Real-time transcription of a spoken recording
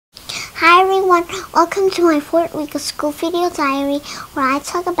everyone, welcome to my 4th week of school video diary where I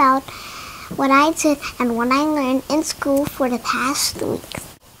talk about what I did and what I learned in school for the past week.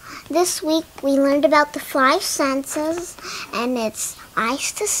 This week we learned about the 5 senses, and it's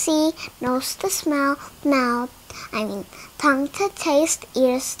eyes to see, nose to smell, tongue to taste,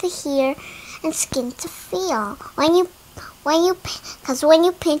 ears to hear, and skin to feel. When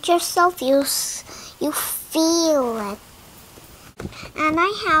you pinch yourself, you feel it. And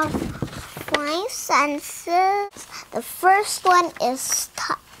I have 5 senses. The first one is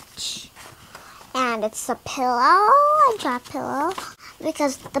touch. And it's a pillow. I got a pillow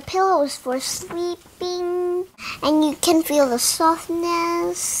because the pillow is for sleeping. And you can feel the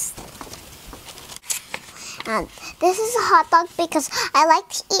softness. And this is a hot dog because I like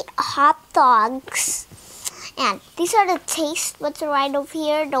to eat hot dogs. And these are the taste buds right over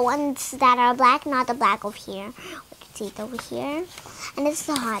here. The ones that are black, not the black over here. We can see it over here. And this is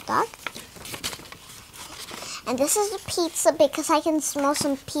the hot dog. And this is the pizza because I can smell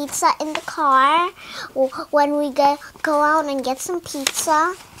some pizza in the car when we go out and get some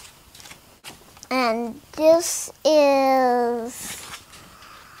pizza. And this is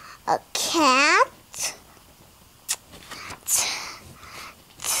a cat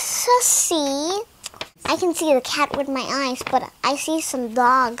to see. I can see the cat with my eyes, but I see some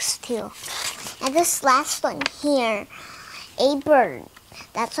dogs too. And this last one here, a bird.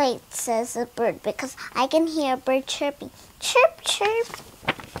 That's why it says a bird, because I can hear a bird chirping. Chirp, chirp.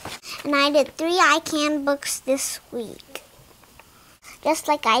 And I did 3 ICANN books this week, just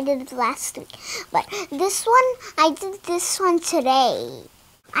like I did last week. But this one, I did this one today.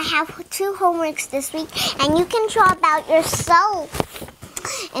 I have 2 homeworks this week, and you can draw about yourself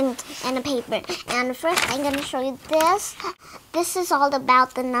in a paper. And first, I'm going to show you this. This is all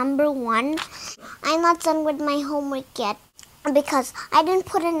about the number 1. I'm not done with my homework yet, because I didn't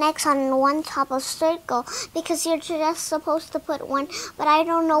put an X on one top of circle, because you're just supposed to put 1, but I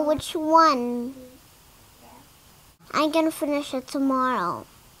don't know which one. I'm going to finish it tomorrow.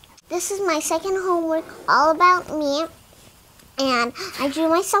 This is my second homework, all about me. And I drew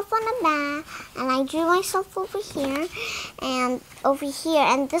myself on the back, and I drew myself over here, and over here.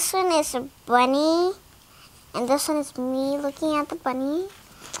 And this one is a bunny, and this one is me looking at the bunny.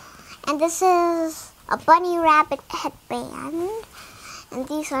 And this is a bunny rabbit headband. And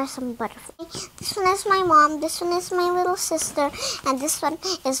these are some butterflies. This one is my mom, this one is my little sister, and this one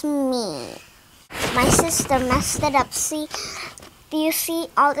is me. My sister messed it up. See? Do you see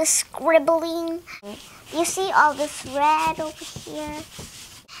all this scribbling? You see all this red over here?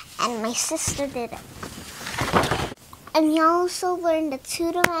 And my sister did it. And we also learned the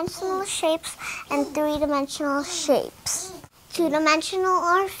 2-dimensional shapes and 3-dimensional shapes. 2-dimensional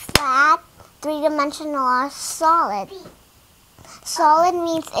are flat, 3-dimensional are solid. Solid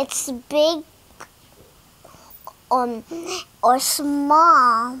means it's big or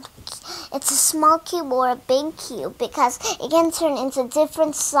small. It's a small cube or a big cube because it can turn into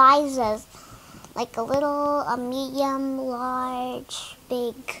different sizes, like a little, a medium, large,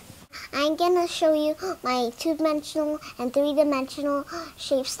 big. I'm going to show you my 2-dimensional and 3-dimensional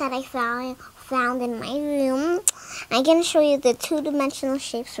shapes that I found in my room. I'm going to show you the 2-dimensional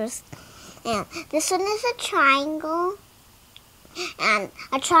shapes first. And this one is a triangle. And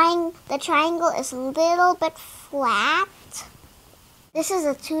the triangle is a little bit flat. This is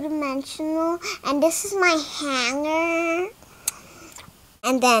a 2-dimensional, and this is my hanger.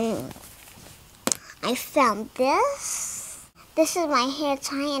 And then I found this. This is my hair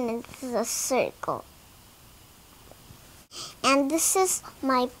tie, and this is a circle. And this is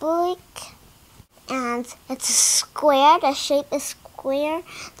my book, and it's a square. The shape is square.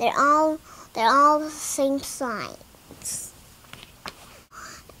 They're all the same size.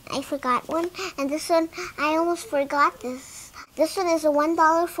 I forgot one, and this one, I almost forgot this. This one is a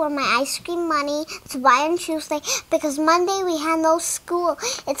 $1 for my ice cream money to buy on Tuesday, because Monday we had no school.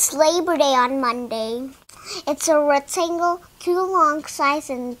 It's Labor Day on Monday. It's a rectangle, 2 long sides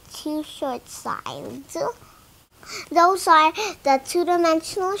and 2 short sides. Those are the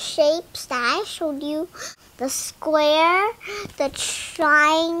 2-dimensional shapes that I showed you. The square, the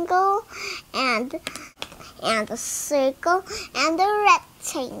triangle, and the circle, and the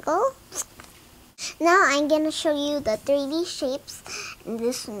rectangle. Now I'm going to show you the 3D shapes. And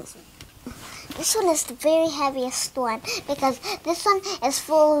this one is the very heaviest one, because this one is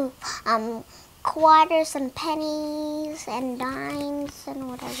full of quarters and pennies and dimes and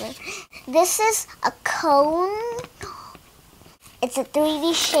whatever. This is a cone. It's a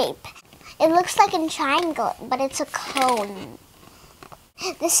 3D shape. It looks like a triangle, but it's a cone.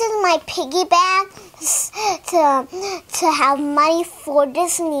 This is my piggy bank to have money for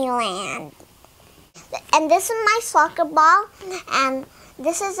Disneyland. And this is my soccer ball, and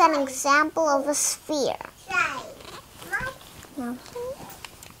this is an example of a sphere.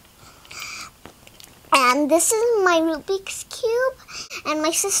 And this is my Rubik's Cube, and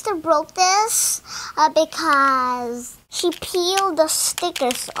my sister broke this because she peeled the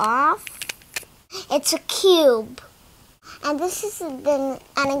stickers off. It's a cube. And this is an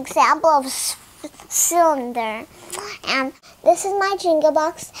example of cylinder. And this is my Jenga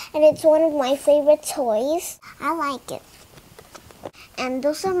box, and it's one of my favorite toys. I like it. And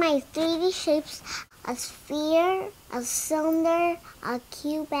those are my 3D shapes: a sphere, a cylinder, a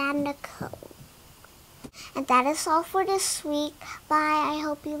cube, and a cone. And that is all for this week. Bye. I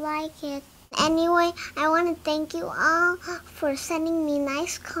hope you like it. Anyway, I want to thank you all for sending me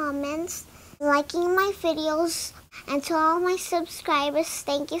nice comments, liking my videos, and to all my subscribers,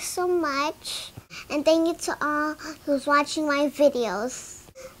 thank you so much. And thank you to all who's watching my videos.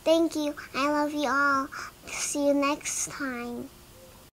 Thank you. I love you all. See you next time.